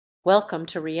Welcome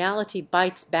to Reality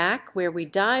Bites Back, where we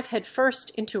dive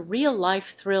headfirst into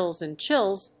real-life thrills and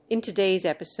chills. In today's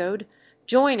episode,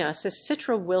 join us as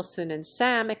Citra Wilson and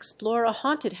Sam explore a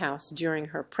haunted house during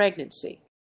her pregnancy.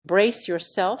 Brace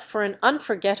yourself for an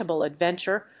unforgettable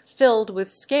adventure filled with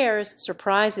scares,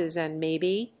 surprises, and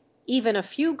maybe even a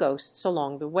few ghosts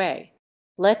along the way.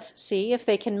 Let's see if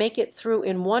they can make it through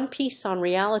in one piece on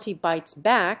Reality Bites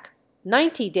Back.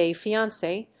 90 Day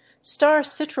Fiancé. Star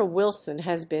Citra Wilson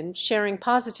has been sharing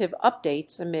positive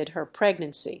updates amid her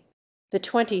pregnancy. The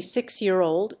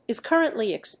 26-year-old is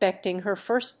currently expecting her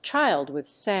first child with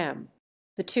Sam.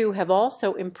 The two have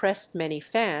also impressed many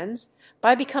fans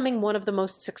by becoming one of the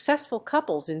most successful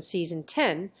couples in Season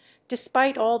 10,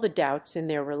 despite all the doubts in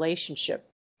their relationship.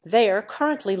 They are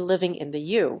currently living in the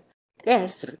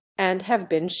U.S. and have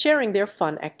been sharing their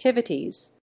fun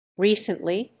activities.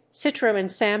 Recently, Citra and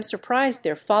Sam surprised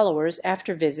their followers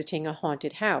after visiting a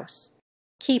haunted house.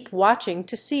 Keep watching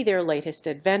to see their latest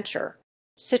adventure.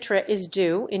 Citra is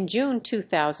due in June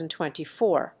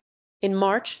 2024. In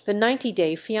March, the 90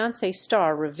 Day Fiancé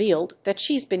star revealed that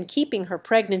she's been keeping her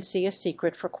pregnancy a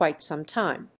secret for quite some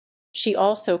time. She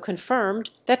also confirmed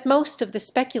that most of the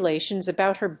speculations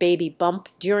about her baby bump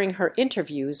during her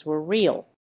interviews were real.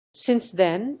 Since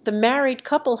then, the married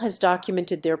couple has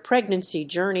documented their pregnancy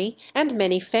journey, and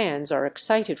many fans are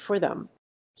excited for them.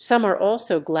 Some are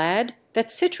also glad that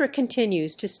Citra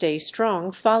continues to stay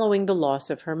strong following the loss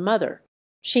of her mother.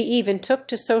 She even took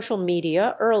to social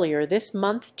media earlier this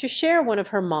month to share one of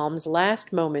her mom's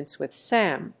last moments with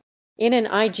Sam. In an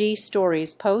IG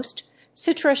Stories post,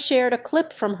 Citra shared a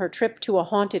clip from her trip to a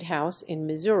haunted house in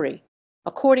Missouri.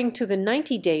 According to the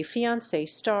 90 Day Fiancé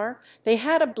star, they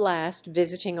had a blast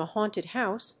visiting a haunted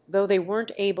house, though they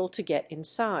weren't able to get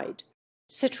inside.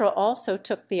 Citra also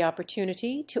took the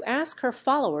opportunity to ask her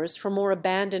followers for more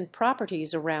abandoned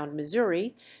properties around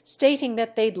Missouri, stating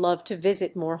that they'd love to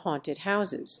visit more haunted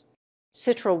houses.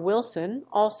 Citra Wilson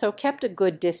also kept a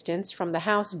good distance from the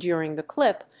house during the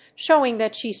clip, showing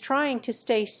that she's trying to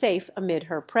stay safe amid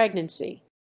her pregnancy.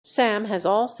 Sam has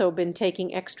also been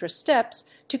taking extra steps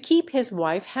to keep his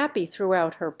wife happy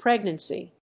throughout her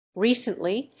pregnancy.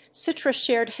 Recently, Citra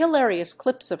shared hilarious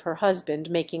clips of her husband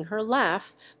making her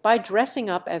laugh by dressing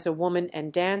up as a woman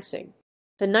and dancing.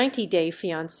 The 90 Day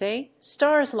Fiancé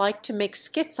stars like to make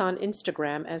skits on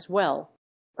Instagram as well.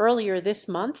 Earlier this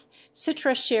month,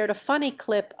 Citra shared a funny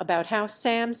clip about how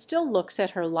Sam still looks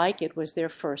at her like it was their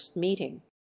first meeting.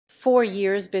 4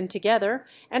 years been together,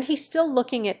 and he's still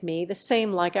looking at me the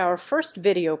same like our first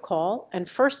video call and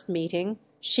first meeting,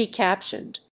 she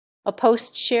captioned. A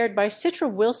post shared by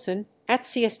Citra Wilson at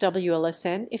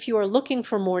CSWLSN. If you are looking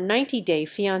for more 90 Day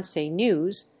Fiancé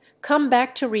news, come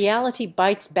back to Reality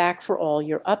Bites Back for all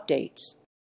your updates.